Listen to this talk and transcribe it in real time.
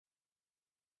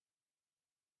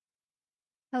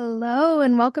Hello,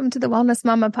 and welcome to the Wellness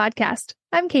Mama podcast.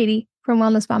 I'm Katie from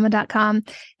wellnessmama.com,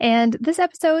 and this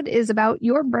episode is about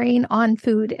your brain on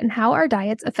food and how our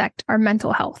diets affect our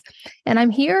mental health. And I'm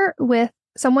here with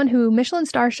someone who Michelin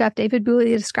star chef David Bouley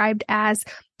described as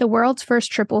the world's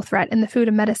first triple threat in the food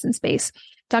and medicine space.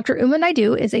 Dr. Uma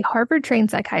Naidoo is a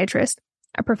Harvard-trained psychiatrist,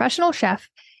 a professional chef,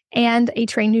 and a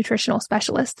trained nutritional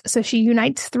specialist. So she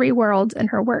unites three worlds in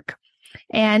her work.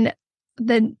 And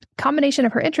the combination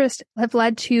of her interests have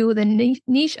led to the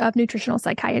niche of nutritional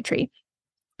psychiatry.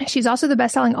 She's also the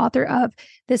best-selling author of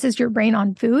This Is Your Brain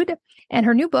on Food and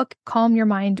her new book, Calm Your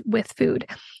Mind with Food.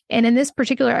 And in this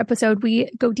particular episode,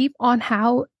 we go deep on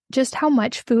how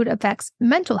much food affects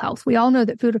mental health. We all know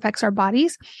that food affects our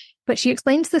bodies, but she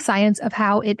explains the science of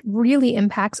how it really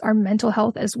impacts our mental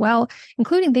health as well,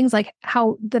 including things like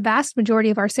how the vast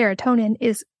majority of our serotonin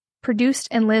is produced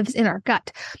and lives in our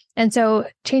gut. And so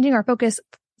changing our focus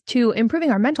to improving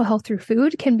our mental health through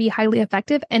food can be highly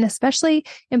effective and especially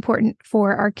important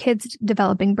for our kids'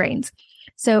 developing brains.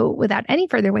 So without any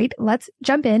further wait, let's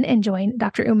jump in and join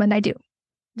Dr. Uma Naidoo.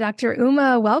 Dr.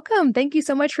 Uma, welcome. Thank you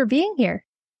so much for being here.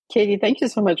 Katie, thank you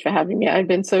so much for having me. I've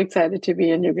been so excited to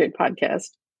be on your great podcast.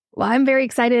 Well, I'm very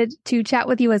excited to chat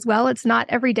with you as well. It's not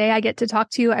every day I get to talk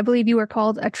to you. I believe you were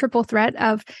called a triple threat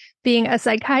of being a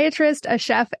psychiatrist, a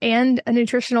chef, and a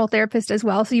nutritional therapist as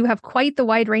well. So you have quite the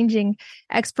wide-ranging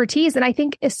expertise. And I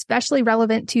think especially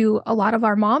relevant to a lot of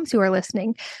our moms who are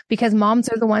listening, because moms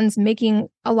are the ones making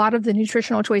a lot of the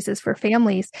nutritional choices for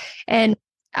families. And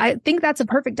I think that's a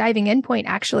perfect diving in point,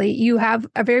 actually. You have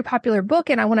a very popular book,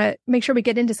 and I want to make sure we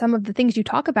get into some of the things you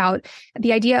talk about,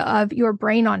 the idea of your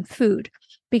brain on food.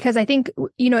 Because I think,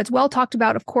 it's well talked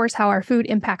about, of course, how our food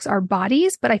impacts our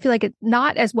bodies, but I feel like it's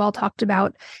not as well talked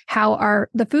about how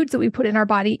the foods that we put in our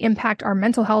body impact our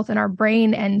mental health and our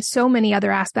brain and so many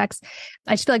other aspects.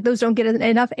 I just feel like those don't get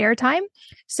enough airtime.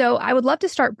 So I would love to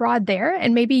start broad there,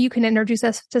 and maybe you can introduce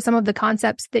us to some of the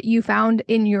concepts that you found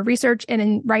in your research and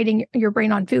in writing Your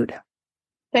Brain on Food.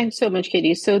 Thanks so much,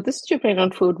 Katie. So This Is Your Brain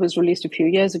on Food was released a few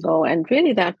years ago, and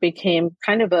really that became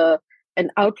kind of an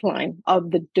outline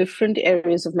of the different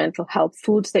areas of mental health,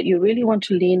 foods that you really want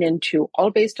to lean into,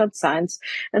 all based on science,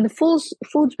 and the foods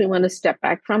we want to step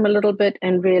back from a little bit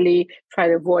and really try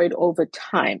to avoid over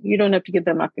time. You don't have to give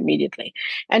them up immediately.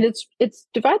 And it's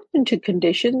divided into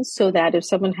conditions so that if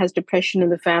someone has depression in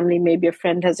the family, maybe a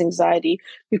friend has anxiety,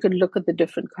 you could look at the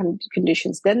different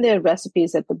conditions. Then there are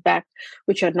recipes at the back,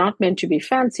 which are not meant to be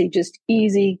fancy, just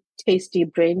easy, tasty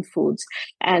brain foods.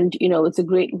 And, it's a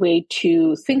great way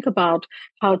to think about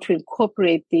how to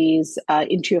incorporate these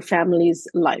into your family's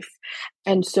life.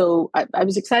 And so I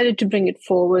was excited to bring it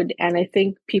forward. And I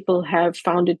think people have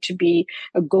found it to be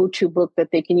a go-to book that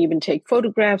they can even take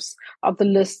photographs of the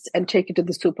lists and take it to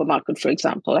the supermarket, for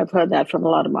example. I've heard that from a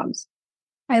lot of moms.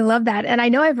 I love that. And I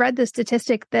know I've read the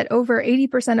statistic that over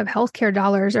 80% of healthcare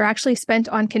dollars are actually spent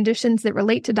on conditions that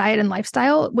relate to diet and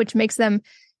lifestyle, which makes them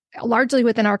largely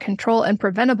within our control and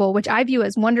preventable, which I view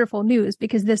as wonderful news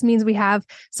because this means we have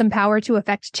some power to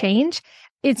affect change.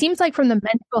 It seems like from the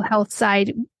mental health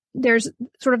side, there's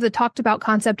sort of the talked about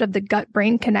concept of the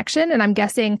gut-brain connection. And I'm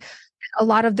guessing a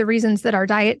lot of the reasons that our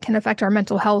diet can affect our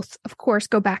mental health, of course,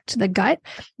 go back to the gut.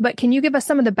 But can you give us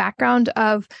some of the background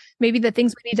of maybe the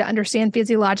things we need to understand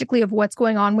physiologically of what's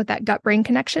going on with that gut-brain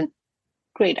connection?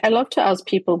 Great. I love to ask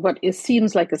people what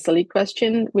seems like a silly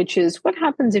question, which is what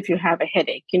happens if you have a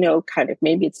headache? Kind of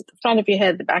maybe it's at the front of your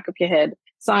head, the back of your head,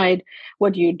 side.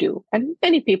 What do you do? And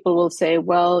many people will say,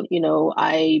 well,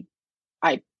 I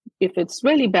if it's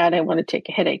really bad, I want to take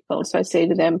a headache pill. So I say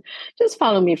to them, just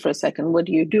follow me for a second. What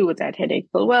do you do with that headache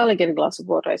pill? Well, I get a glass of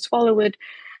water, I swallow it,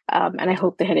 and I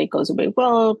hope the headache goes away.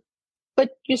 Well,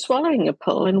 but you're swallowing a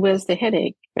pill, and where's the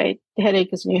headache, right? The headache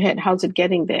is in your head. How's it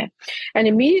getting there? And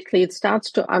immediately it starts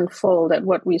to unfold that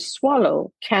what we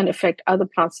swallow can affect other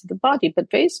parts of the body, but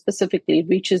very specifically it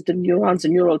reaches the neurons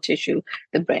and neural tissue,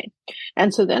 the brain.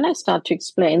 And so then I start to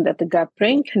explain that the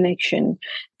gut-brain connection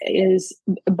is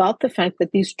about the fact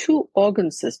that these two organ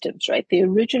systems, right, they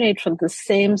originate from the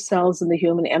same cells in the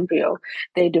human embryo.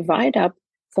 They divide up,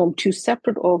 form two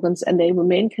separate organs, and they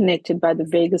remain connected by the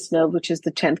vagus nerve, which is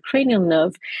the 10th cranial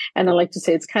nerve. And I like to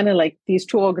say it's kind of like these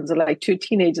two organs are like two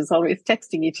teenagers always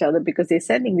texting each other because they're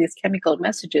sending these chemical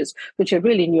messages, which are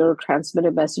really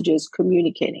neurotransmitter messages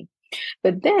communicating.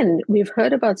 But then we've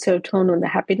heard about serotonin, the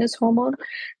happiness hormone.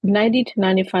 90 to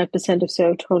 95% of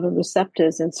serotonin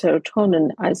receptors and serotonin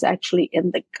is actually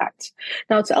in the gut.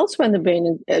 Now, it's elsewhere in the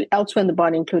brain, elsewhere in the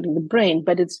body, including the brain,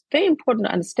 but it's very important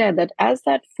to understand that as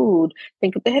that food,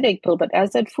 think of the headache pill, but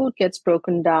as that food gets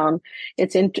broken down,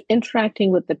 it's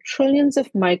interacting with the trillions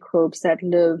of microbes that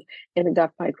live in the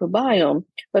gut microbiome,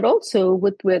 but also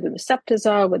with where the receptors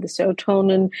are, where the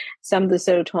serotonin, some of the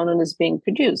serotonin is being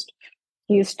produced.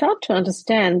 You start to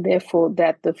understand, therefore,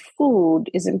 that the food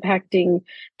is impacting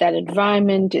that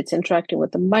environment, it's interacting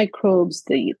with the microbes,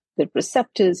 the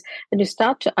receptors, and you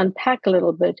start to unpack a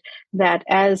little bit that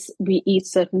as we eat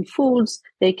certain foods,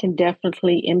 they can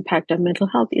definitely impact our mental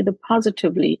health, either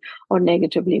positively or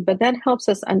negatively. But that helps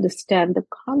us understand the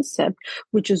concept,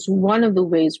 which is one of the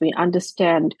ways we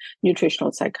understand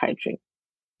nutritional psychiatry.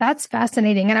 That's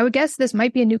fascinating. And I would guess this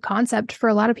might be a new concept for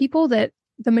a lot of people, that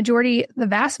the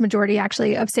vast majority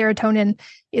actually of serotonin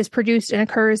is produced and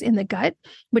occurs in the gut,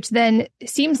 which then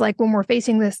seems like when we're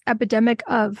facing this epidemic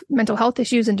of mental health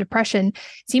issues and depression,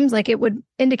 seems like it would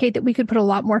indicate that we could put a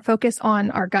lot more focus on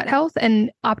our gut health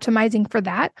and optimizing for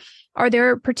that. Are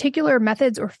there particular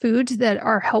methods or foods that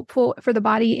are helpful for the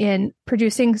body in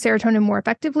producing serotonin more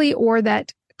effectively, or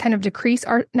that kind of decrease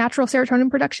our natural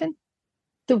serotonin production?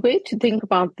 The way to think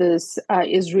about this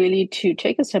is really to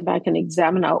take a step back and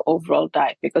examine our overall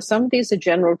diet, because some of these are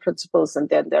general principles and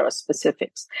then there are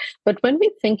specifics. But when we're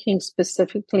thinking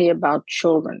specifically about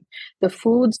children, the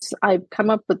foods I've come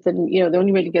up with, the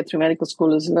only way to get through medical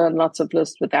school is learn lots of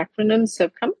lists with acronyms. So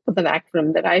I've come up with an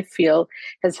acronym that I feel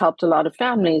has helped a lot of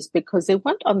families because they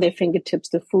want on their fingertips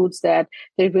the foods that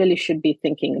they really should be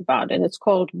thinking about. And it's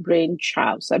called Brain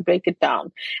Chow. So I break it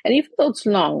down. And even though it's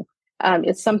long,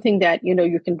 it's something that,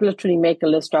 you can literally make a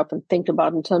list up and think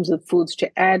about in terms of foods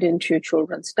to add into your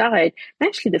children's diet, and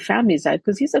actually the family's diet,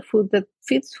 because these are foods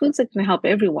that can help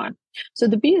everyone. So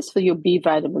the B is for your B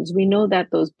vitamins. We know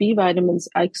that those B vitamins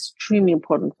are extremely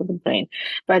important for the brain.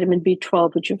 Vitamin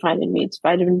B12, which you find in meats,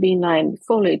 vitamin B9,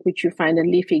 folate, which you find in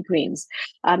leafy greens.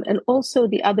 And also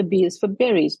the other B is for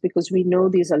berries, because we know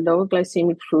these are lower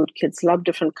glycemic fruit. Kids love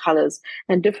different colors,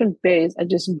 and different berries are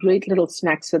just great little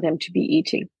snacks for them to be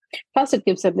eating. Plus, it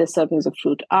gives them their servings of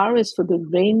fruit. R is for the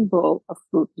rainbow of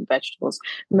fruit and vegetables.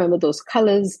 Remember those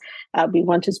colors. We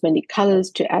want as many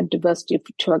colors to add diversity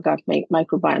to our gut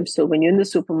microbiome. So when you're in the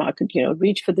supermarket,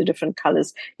 reach for the different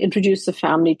colors. Introduce the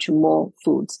family to more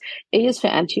foods. A is for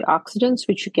antioxidants,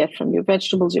 which you get from your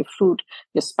vegetables, your fruit,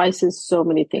 your spices, so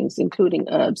many things, including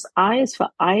herbs. I is for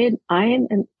iron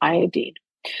and iodine.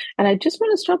 And I just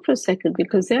want to stop for a second,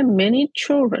 because there are many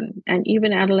children and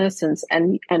even adolescents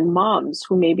and moms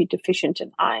who may be deficient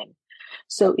in iron.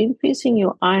 So increasing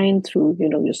your iron through,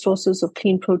 your sources of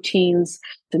clean proteins,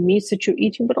 the meats that you're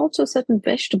eating, but also certain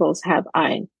vegetables have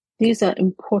iron. These are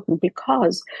important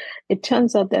because it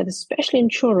turns out that especially in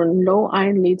children, low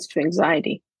iron leads to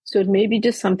anxiety. So it may be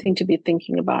just something to be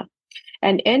thinking about.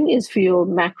 And N is for your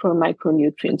macro and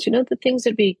micronutrients, the things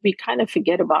that we kind of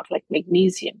forget about, like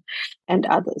magnesium and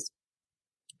others.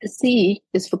 C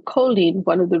is for choline.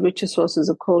 One of the richest sources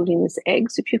of choline is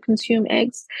eggs, if you consume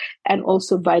eggs, and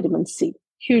also vitamin C.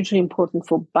 Hugely important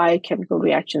for biochemical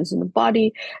reactions in the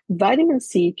body. Vitamin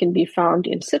C can be found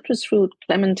in citrus fruit,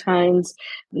 clementines,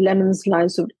 lemons,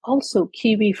 limes, also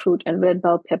kiwi fruit and red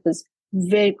bell peppers,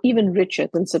 even richer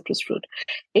than citrus fruit.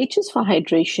 H is for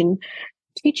hydration.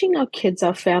 Teaching our kids,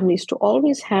 our families, to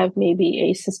always have maybe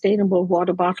a sustainable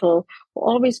water bottle,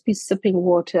 always be sipping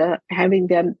water, having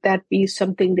that be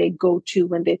something they go to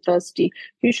when they're thirsty.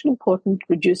 Hugely important,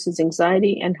 reduces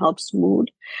anxiety and helps mood.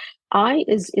 I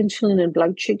is insulin and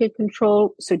blood sugar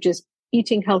control. So just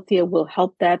eating healthier will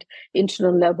help that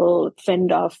insulin level,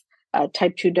 fend off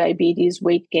type 2 diabetes,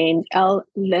 weight gain. L,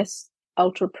 less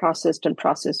ultra processed and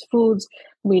processed foods.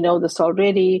 We know this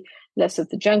already. Less of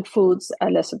the junk foods,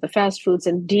 less of the fast foods,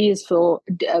 and D is for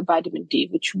vitamin D,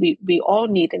 which we all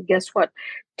need. And guess what?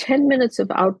 10 minutes of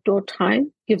outdoor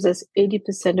time gives us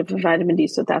 80% of the vitamin D,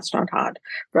 so that's not hard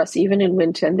for us, even in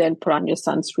winter, and then put on your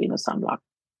sunscreen or sunblock.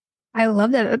 I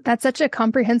love that. That's such a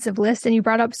comprehensive list. And you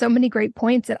brought up so many great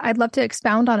points that I'd love to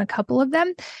expound on a couple of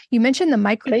them. You mentioned the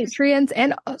micronutrients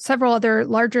and several other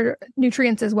larger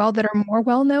nutrients as well that are more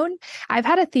well known. I've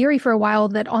had a theory for a while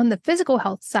that on the physical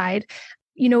health side,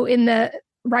 in the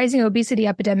rising obesity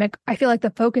epidemic, I feel like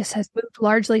the focus has moved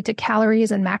largely to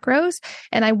calories and macros.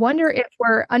 And I wonder if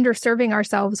we're underserving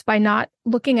ourselves by not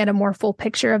looking at a more full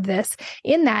picture of this.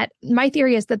 In that, my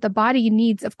theory is that the body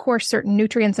needs, of course, certain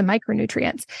nutrients and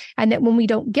micronutrients, and that when we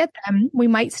don't get them, we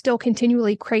might still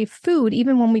continually crave food,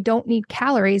 even when we don't need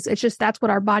calories. It's just that's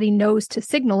what our body knows to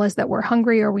signal us that we're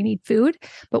hungry or we need food.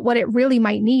 But what it really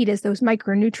might need is those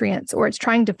micronutrients, or it's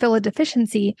trying to fill a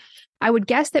deficiency. I would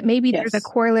guess that maybe there's a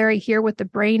corollary here with the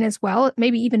brain as well,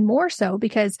 maybe even more so,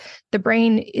 because the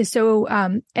brain is so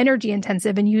energy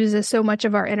intensive and uses so much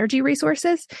of our energy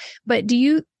resources. But do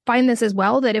you find this as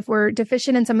well, that if we're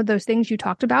deficient in some of those things you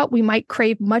talked about, we might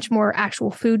crave much more actual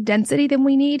food density than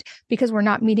we need because we're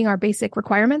not meeting our basic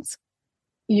requirements?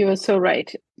 You are so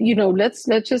right. Let's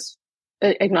just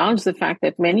acknowledge the fact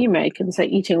that many Americans are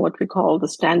eating what we call the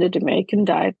standard American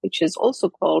diet, which is also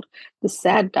called the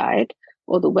SAD diet,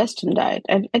 or the Western diet.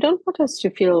 And I don't want us to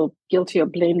feel guilty or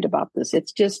blamed about this.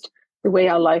 It's just the way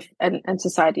our life and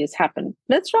society has happened.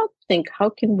 Let's rather think, how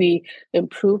can we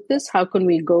improve this? How can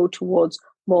we go towards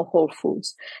more whole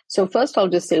foods? So first, I'll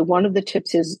just say one of the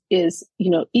tips is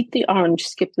eat the orange,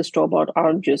 skip the store-bought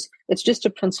oranges. It's just a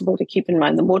principle to keep in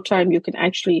mind. The more time you can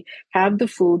actually have the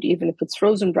food, even if it's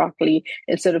frozen broccoli,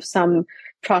 instead of some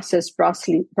processed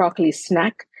broccoli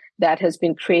snack that has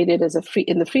been created as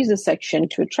in the freezer section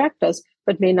to attract us,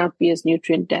 but may not be as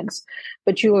nutrient dense.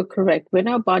 But you are correct. When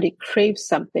our body craves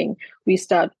something, we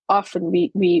start often,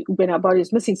 when our body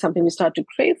is missing something, we start to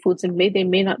crave foods, and they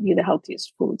may not be the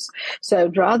healthiest foods. So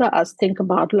I'd rather us think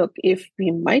about, look, if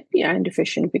we might be iron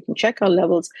deficient, we can check our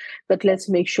levels, but let's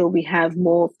make sure we have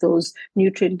more of those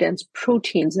nutrient dense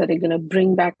proteins that are going to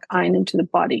bring back iron into the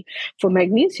body. For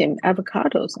magnesium,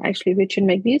 avocados are actually rich in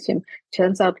magnesium.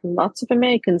 Turns out lots of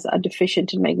Americans are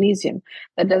deficient in magnesium.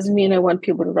 That doesn't mean I want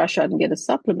people to rush out and get a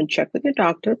supplement. Check with your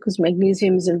doctor, because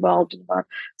magnesium is involved in about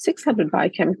 600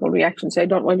 biochemical reactions. So I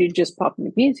don't want you to just pop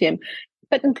magnesium.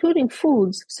 But including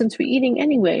foods, since we're eating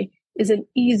anyway, is an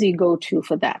easy go-to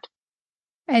for that.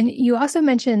 And you also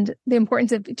mentioned the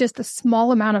importance of just the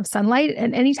small amount of sunlight.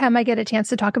 And anytime I get a chance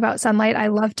to talk about sunlight, I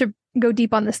love to go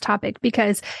deep on this topic,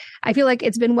 because I feel like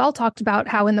it's been well talked about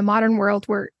how in the modern world,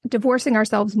 we're divorcing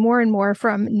ourselves more and more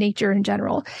from nature in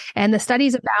general. And the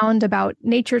studies abound about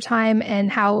nature time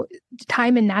and how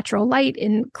time in natural light,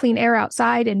 in clean air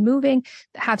outside and moving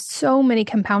have so many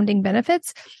compounding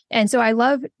benefits. And so I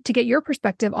love to get your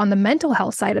perspective on the mental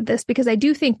health side of this, because I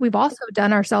do think we've also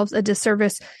done ourselves a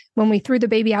disservice when we threw the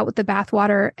baby out with the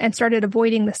bathwater and started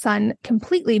avoiding the sun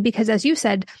completely, because as you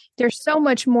said, there's so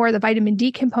much more. The vitamin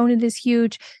D component is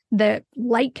huge. The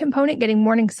light component, getting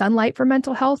morning sunlight for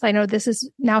mental health. I know this is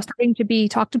now starting to be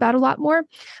talked about a lot more,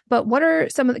 but what are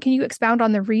can you expound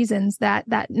on the reasons that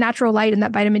natural light and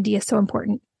that vitamin D is so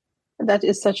important? That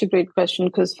is such a great question,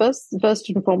 because first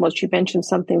and foremost, you mentioned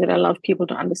something that I love people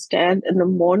to understand. In the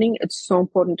morning, it's so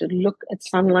important to look at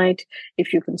sunlight.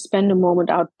 If you can spend a moment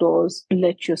outdoors,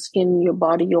 let your skin, your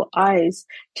body, your eyes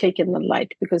take in the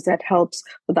light, because that helps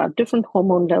with our different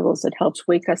hormone levels. It helps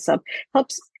wake us up,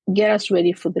 helps get us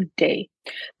ready for the day.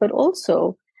 But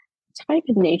also, time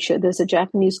in nature, there's a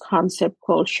Japanese concept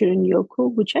called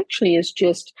shirin-yoku, which actually is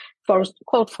just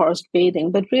forest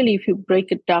bathing. But really, if you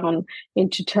break it down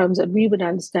into terms that we would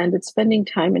understand, it's spending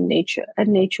time in nature, a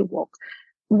nature walk,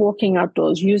 walking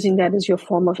outdoors, using that as your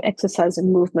form of exercise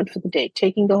and movement for the day,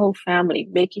 taking the whole family,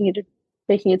 making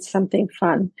it something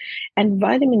fun. And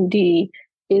vitamin D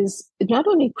is not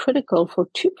only critical for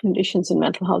two conditions in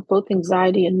mental health, both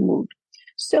anxiety and mood.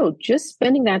 So just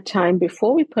spending that time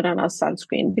before we put on our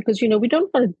sunscreen, because, we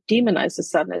don't want to demonize the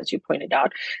sun, as you pointed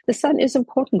out. The sun is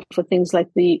important for things like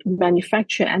the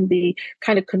manufacture and the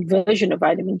kind of conversion of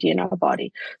vitamin D in our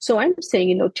body. So I'm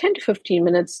saying, 10 to 15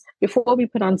 minutes before we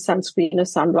put on sunscreen or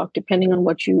sunblock, depending on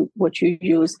what you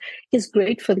use, is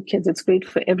great for the kids. It's great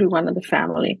for everyone in the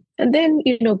family. And then,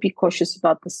 be cautious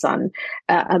about the sun.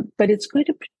 But it's going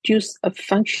to produce a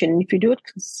function. If you do it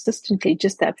consistently,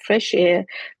 just that fresh air,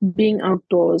 being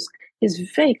outdoors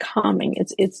is very calming.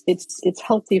 It's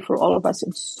healthy for all of us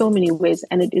in so many ways,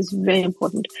 and it is very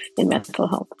important in mental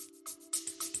health.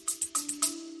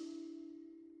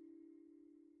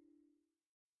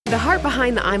 The heart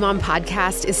behind the iMom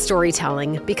podcast is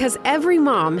storytelling, because every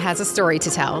mom has a story to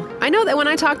tell. I know that when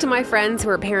I talk to my friends who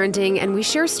are parenting and we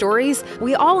share stories,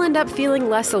 we all end up feeling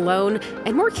less alone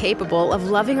and more capable of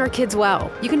loving our kids well.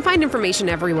 You can find information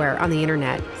everywhere on the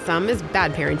internet. Some is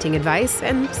bad parenting advice,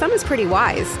 and some is pretty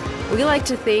wise. We like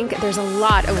to think there's a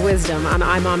lot of wisdom on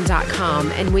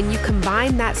imom.com, and when you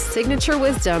combine that signature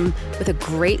wisdom with a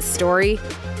great story,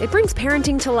 It brings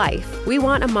parenting to life. We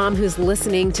want a mom who's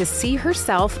listening to see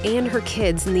herself and her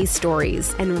kids in these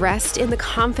stories and rest in the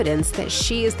confidence that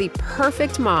she is the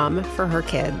perfect mom for her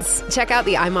kids. Check out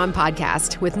the I'm On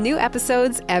podcast with new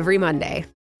episodes every Monday.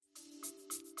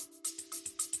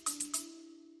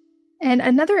 And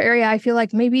another area I feel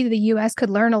like maybe the US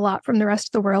could learn a lot from the rest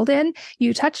of the world in,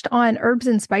 you touched on herbs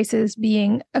and spices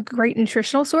being a great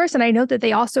nutritional source. And I know that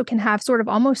they also can have sort of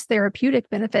almost therapeutic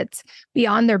benefits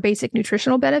beyond their basic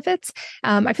nutritional benefits.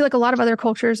 I feel like a lot of other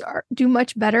cultures do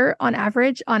much better on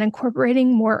average on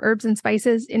incorporating more herbs and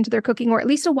spices into their cooking, or at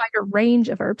least a wider range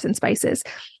of herbs and spices.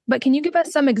 But can you give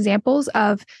us some examples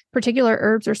of particular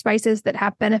herbs or spices that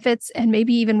have benefits and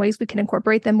maybe even ways we can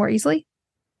incorporate them more easily?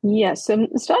 Yes,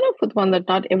 start off with one that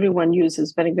not everyone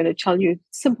uses, but I'm going to tell you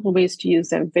simple ways to use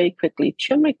them very quickly.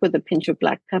 Turmeric with a pinch of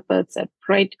black pepper. It's a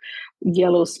bright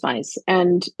yellow spice,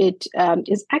 and it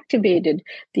is activated.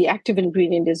 The active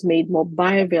ingredient is made more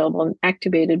bioavailable and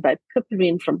activated by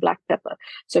piperine from black pepper.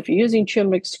 So if you're using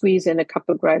turmeric, squeeze in a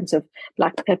couple of grams of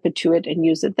black pepper to it and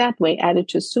use it that way. Add it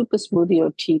to a soup, a smoothie,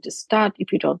 or tea to start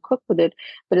if you don't cook with it,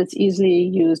 but it's easily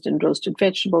used in roasted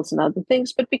vegetables and other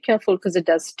things. But be careful because it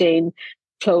does stain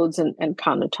clothes and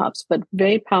countertops, but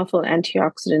very powerful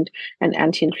antioxidant and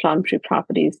anti-inflammatory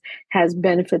properties, has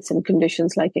benefits in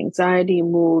conditions like anxiety,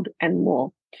 mood, and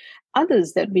more.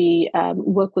 Others that we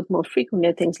work with more frequently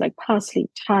are things like parsley,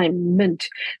 thyme, mint.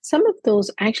 Some of those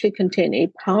actually contain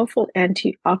a powerful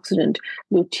antioxidant,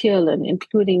 luteolin,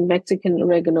 including Mexican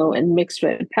oregano and mixed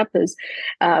red peppers,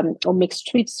 or mixed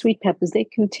sweet peppers. They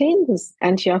contain this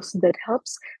antioxidant that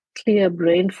helps clear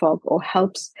brain fog or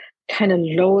helps kind of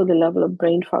lower the level of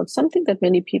brain fog, something that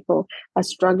many people are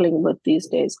struggling with these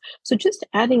days. So just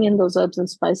adding in those herbs and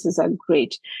spices are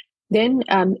great. Then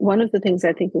one of the things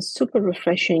I think is super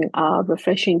refreshing are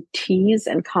refreshing teas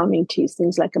and calming teas,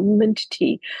 things like a mint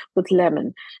tea with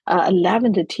lemon, a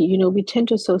lavender tea. You know, we tend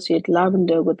to associate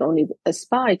lavender with only a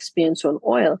spa experience or an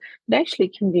oil. It actually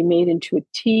can be made into a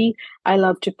tea. I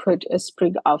love to put a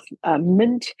sprig of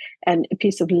mint and a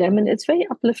piece of lemon. It's very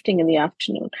uplifting in the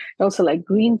afternoon. I also like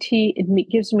green tea. It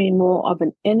gives me more of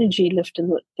an energy lift in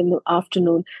the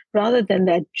afternoon rather than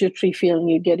that jittery feeling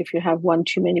you get if you have one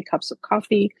too many cups of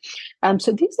coffee.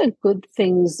 So these are good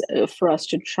things for us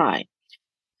to try.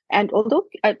 And although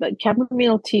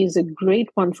chamomile tea is a great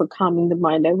one for calming the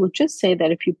mind, I will just say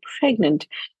that if you're pregnant,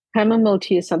 chamomile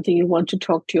tea is something you want to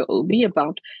talk to your OB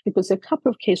about, because there are a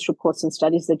couple of case reports and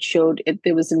studies that showed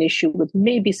there was an issue with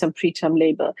maybe some preterm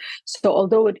labor. So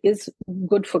although it is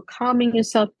good for calming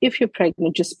yourself, if you're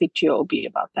pregnant, just speak to your OB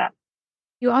about that.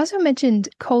 You also mentioned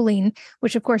choline,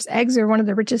 which of course eggs are one of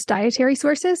the richest dietary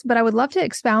sources, but I would love to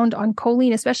expound on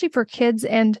choline, especially for kids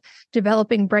and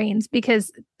developing brains,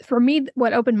 because for me,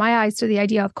 what opened my eyes to the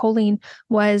idea of choline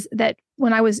was that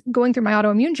when I was going through my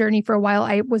autoimmune journey for a while,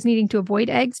 I was needing to avoid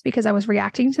eggs because I was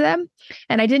reacting to them.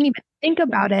 And I didn't even think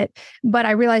about it, but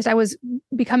I realized I was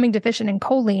becoming deficient in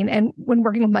choline. And when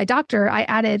working with my doctor, I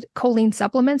added choline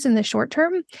supplements in the short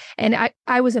term. And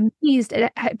I was amazed.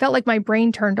 It felt like my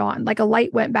brain turned on, like a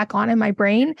light went back on in my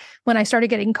brain when I started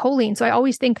getting choline. So I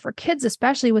always think for kids,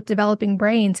 especially with developing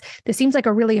brains, this seems like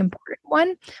a really important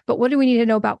one. But what do we need to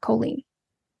know about choline?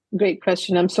 Great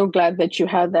question. I'm so glad that you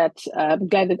had that.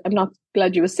 I'm not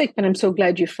glad you were sick, but I'm so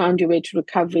glad you found your way to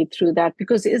recovery through that,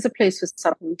 because there is a place for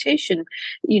supplementation,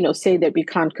 say that we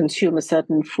can't consume a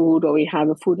certain food or we have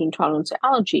a food intolerance or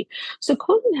allergy. So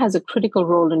choline has a critical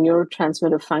role in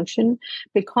neurotransmitter function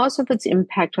because of its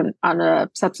impact on a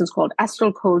substance called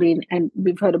acetylcholine. And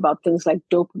we've heard about things like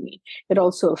dopamine. It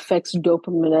also affects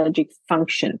dopaminergic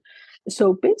function.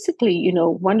 So basically,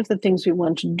 one of the things we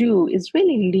want to do is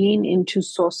really lean into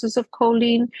sources of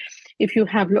choline. If you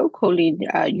have low choline,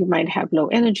 you might have low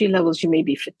energy levels, you may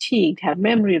be fatigued, have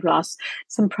memory loss,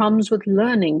 some problems with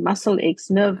learning, muscle aches,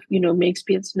 may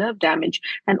experience nerve damage,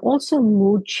 and also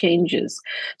mood changes.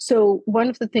 So one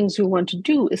of the things we want to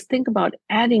do is think about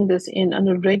adding this in on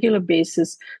a regular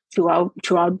basis to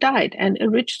our diet. And a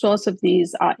rich source of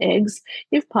these are eggs.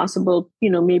 If possible,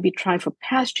 maybe try for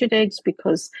pastured eggs,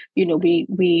 because,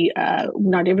 we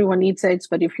not everyone eats eggs,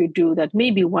 but if you do, that may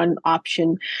be one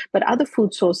option. But other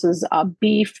food sources are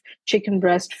beef, chicken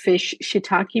breast, fish,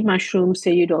 shiitake mushrooms,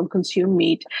 say you don't consume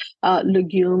meat,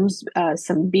 legumes,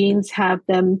 some beans have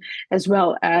them, as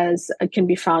well as can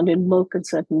be found in milk and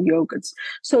certain yogurts.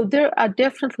 So there are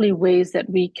definitely ways that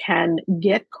we can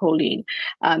get choline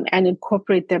and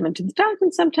incorporate them into the diet.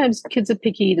 And sometimes kids are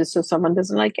picky eaters, so someone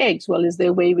doesn't like eggs. Well, is there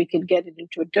a way we can get it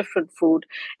into a different food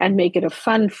and make it a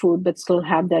fun food, but still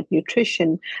have that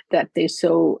nutrition that they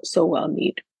so well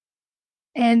need?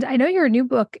 And I know your new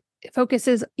book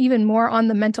focuses even more on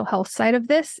the mental health side of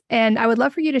this. And I would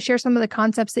love for you to share some of the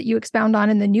concepts that you expound on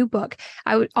in the new book.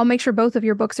 I'll make sure both of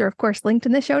your books are, of course, linked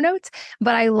in the show notes,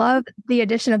 but I love the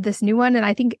addition of this new one. And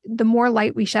I think the more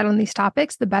light we shed on these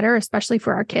topics, the better, especially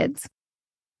for our kids.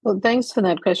 Well, thanks for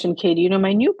that question, Katie.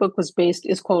 My new book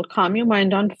is called Calm Your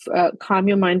Mind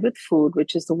with Food,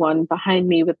 which is the one behind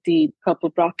me with the purple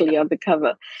broccoli on the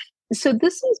cover. So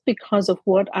this is because of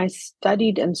what I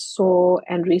studied and saw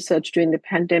and researched during the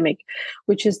pandemic,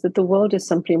 which is that the world is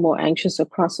simply more anxious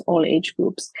across all age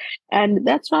groups. And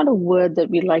that's not a word that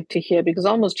we like to hear because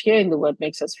almost hearing the word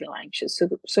makes us feel anxious.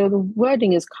 So the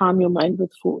wording is calm your mind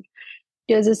with food.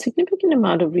 There's a significant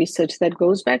amount of research that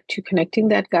goes back to connecting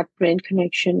that gut-brain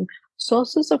connection,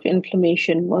 sources of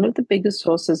inflammation, one of the biggest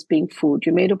sources being food.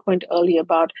 You made a point earlier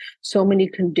about so many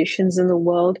conditions in the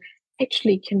world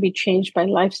actually can be changed by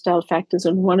lifestyle factors,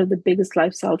 and one of the biggest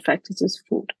lifestyle factors is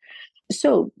food.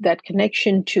 So that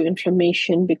connection to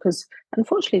inflammation, because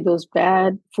unfortunately those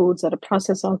bad foods that are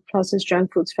processed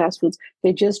junk foods, fast foods,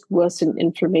 they just worsen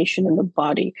inflammation in the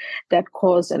body that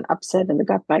cause an upset in the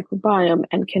gut microbiome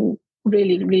and can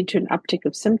really lead to an uptick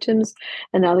of symptoms.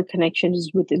 Another connection is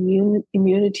with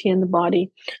immunity in the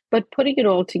body. But putting it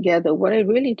all together, what I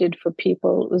really did for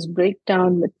people was break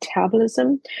down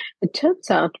metabolism. It turns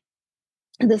out,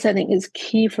 this I think is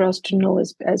key for us to know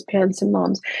as parents and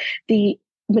moms, the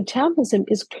metabolism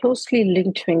is closely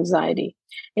linked to anxiety.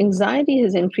 Anxiety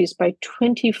has increased by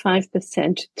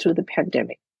 25% through the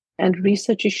pandemic. And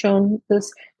research has shown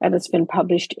this, and it's been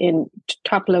published in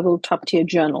top-tier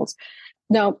journals.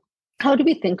 Now, how do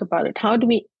we think about it? How do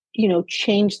we,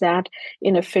 change that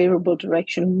in a favorable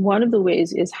direction? One of the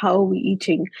ways is how are we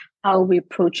eating? How are we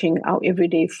approaching our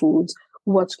everyday foods?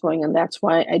 What's going on? That's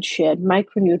why I'd shared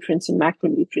micronutrients and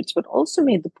macronutrients, but also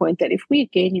made the point that if we're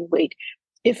gaining weight,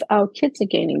 if our kids are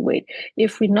gaining weight,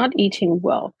 if we're not eating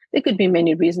well, there could be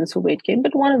many reasons for weight gain,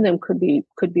 but one of them could be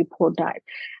poor diet.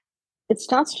 It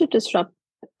starts to disrupt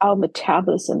our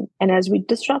metabolism. And as we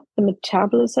disrupt the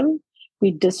metabolism, we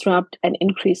disrupt and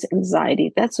increase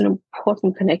anxiety. That's an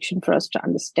important connection for us to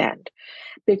understand,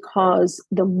 because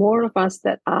the more of us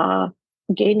that are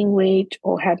gaining weight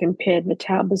or have impaired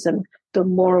metabolism, the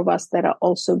more of us that are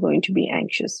also going to be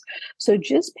anxious. So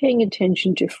just paying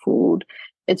attention to food,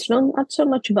 it's not so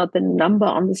much about the number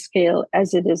on the scale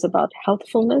as it is about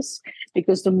healthfulness,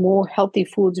 because the more healthy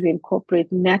foods we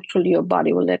incorporate, naturally your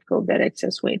body will let go of that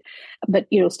excess weight. But,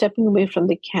 stepping away from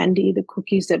the candy, the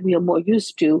cookies that we are more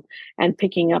used to, and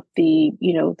picking up the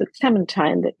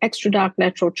clementine, the extra dark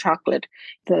natural chocolate,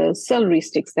 the celery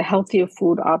sticks, the healthier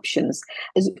food options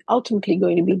is ultimately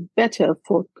going to be better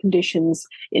for conditions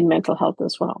in mental health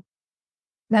as well.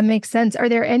 That makes sense. Are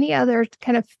there any other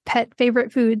kind of pet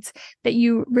favorite foods that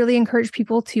you really encourage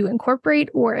people to incorporate,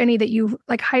 or any that you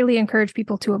highly encourage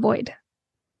people to avoid?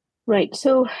 Right.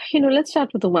 So, let's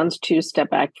start with the ones to step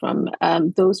back from.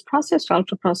 Those processed,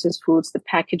 ultra-processed foods, the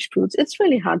packaged foods. It's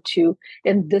really hard to,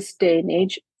 in this day and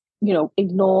age,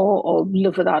 ignore or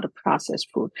live without a processed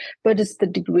food. But it's the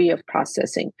degree of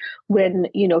processing. When,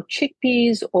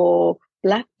 chickpeas or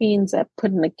black beans are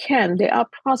put in a can, they are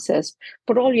processed,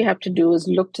 but all you have to do is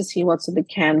look to see what's in the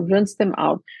can, rinse them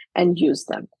out, and use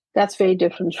them. That's very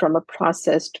different from a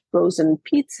processed frozen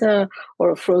pizza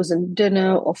or a frozen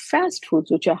dinner or fast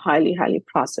foods, which are highly, highly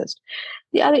processed.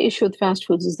 The other issue with fast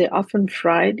foods is they're often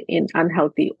fried in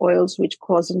unhealthy oils, which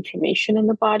cause inflammation in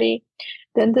the body.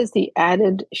 Then there's the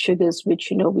added sugars,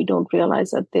 which, we don't realize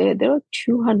that there are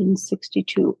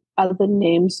 262 other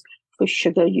names for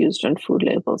sugar used on food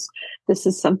labels. This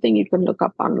is something you can look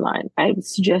up online. I would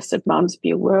suggest that moms be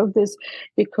aware of this,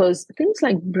 because things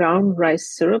like brown rice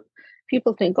syrup,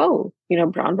 people think,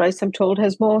 brown rice, I'm told,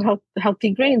 has more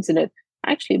healthy grains in it.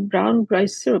 Actually, brown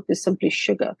rice syrup is simply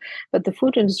sugar. But the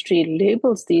food industry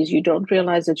labels these. You don't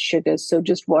realize it's sugar, so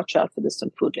just watch out for this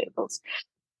on food labels.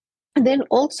 And then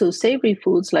also savory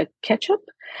foods like ketchup,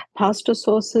 pasta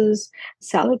sauces,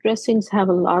 salad dressings have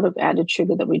a lot of added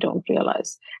sugar that we don't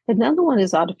realize. Another one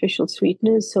is artificial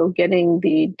sweeteners. So getting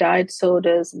the diet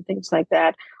sodas and things like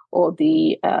that, or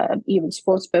the even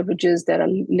sports beverages that are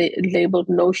labeled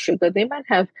no sugar, they might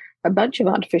have a bunch of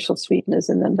artificial sweeteners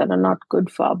in them that are not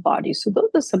good for our body. So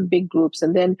those are some big groups.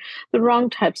 And then the wrong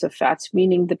types of fats,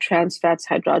 meaning the trans fats,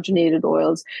 hydrogenated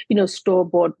oils,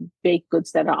 store-bought baked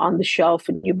goods that are on the shelf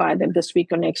and you buy them this week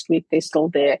or next week, they're still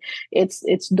there. It's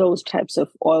those types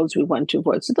of oils we want to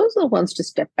avoid. So those are the ones to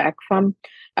step back from.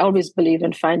 I always believe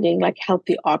in finding like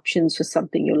healthy options for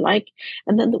something you like.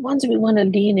 And then the ones we want to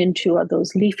lean into are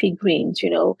those leafy greens,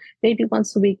 maybe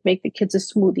once a week, make the kids a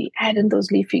smoothie, add in those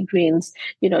leafy greens,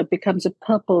 it becomes a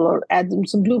purple, or add them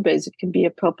some blueberries. It can be a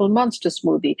purple monster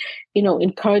smoothie,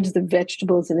 encourage the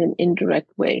vegetables in an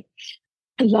indirect way.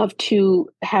 I love to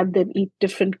have them eat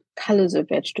different colors of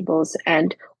vegetables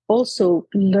and also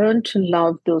learn to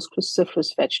love those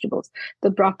cruciferous vegetables, the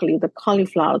broccoli, the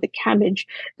cauliflower, the cabbage,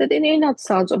 that they may not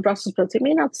sound, or Brussels sprouts, they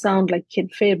may not sound like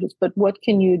kid favorites, but what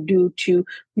can you do to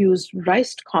use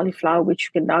riced cauliflower, which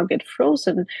you can now get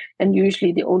frozen, and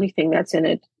usually the only thing that's in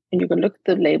it, and you can look at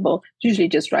the label, usually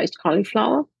just riced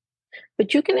cauliflower,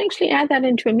 but you can actually add that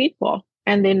into a meatball.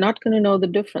 And they're not going to know the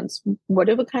difference.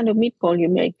 Whatever kind of meatball you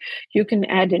make, you can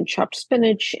add in chopped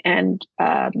spinach, and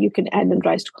you can add in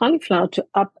riced cauliflower to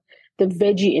up the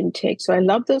veggie intake. So I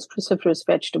love those cruciferous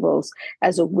vegetables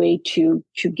as a way to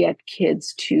get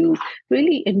kids to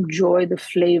really enjoy the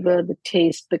flavor, the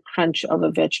taste, the crunch of a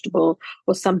vegetable,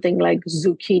 or something like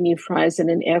zucchini fries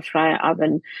in an air fryer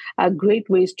oven are great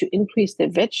ways to increase their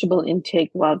vegetable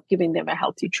intake while giving them a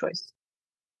healthy choice.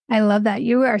 I love that.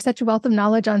 You are such a wealth of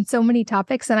knowledge on so many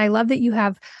topics. And I love that you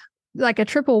have like a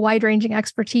triple wide-ranging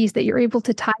expertise that you're able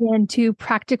to tie into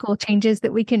practical changes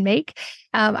that we can make.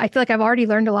 I feel like I've already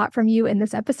learned a lot from you in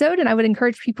this episode, and I would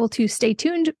encourage people to stay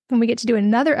tuned when we get to do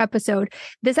another episode.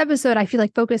 This episode, I feel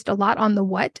like, focused a lot on the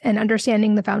what and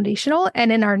understanding the foundational.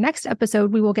 And in our next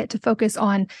episode, we will get to focus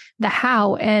on the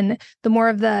how and the more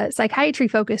of the psychiatry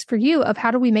focus for you of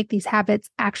how do we make these habits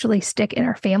actually stick in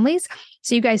our families.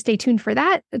 So you guys stay tuned for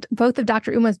that. Both of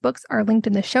Dr. Uma's books are linked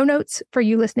in the show notes for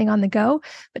you listening on the go.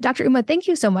 But Dr. Uma, thank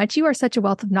you so much. You are such a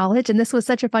wealth of knowledge, and this was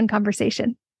such a fun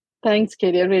conversation. Thanks,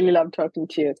 Katie. I really love talking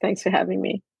to you. Thanks for having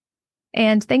me.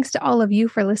 And thanks to all of you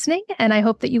for listening. And I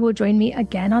hope that you will join me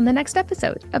again on the next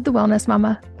episode of the Wellness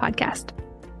Mama podcast.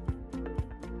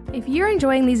 If you're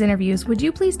enjoying these interviews, would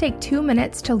you please take 2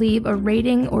 minutes to leave a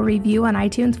rating or review on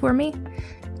iTunes for me?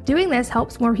 Doing this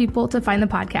helps more people to find the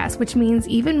podcast, which means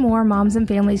even more moms and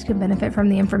families can benefit from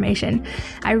the information.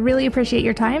 I really appreciate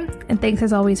your time, and thanks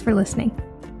as always for listening.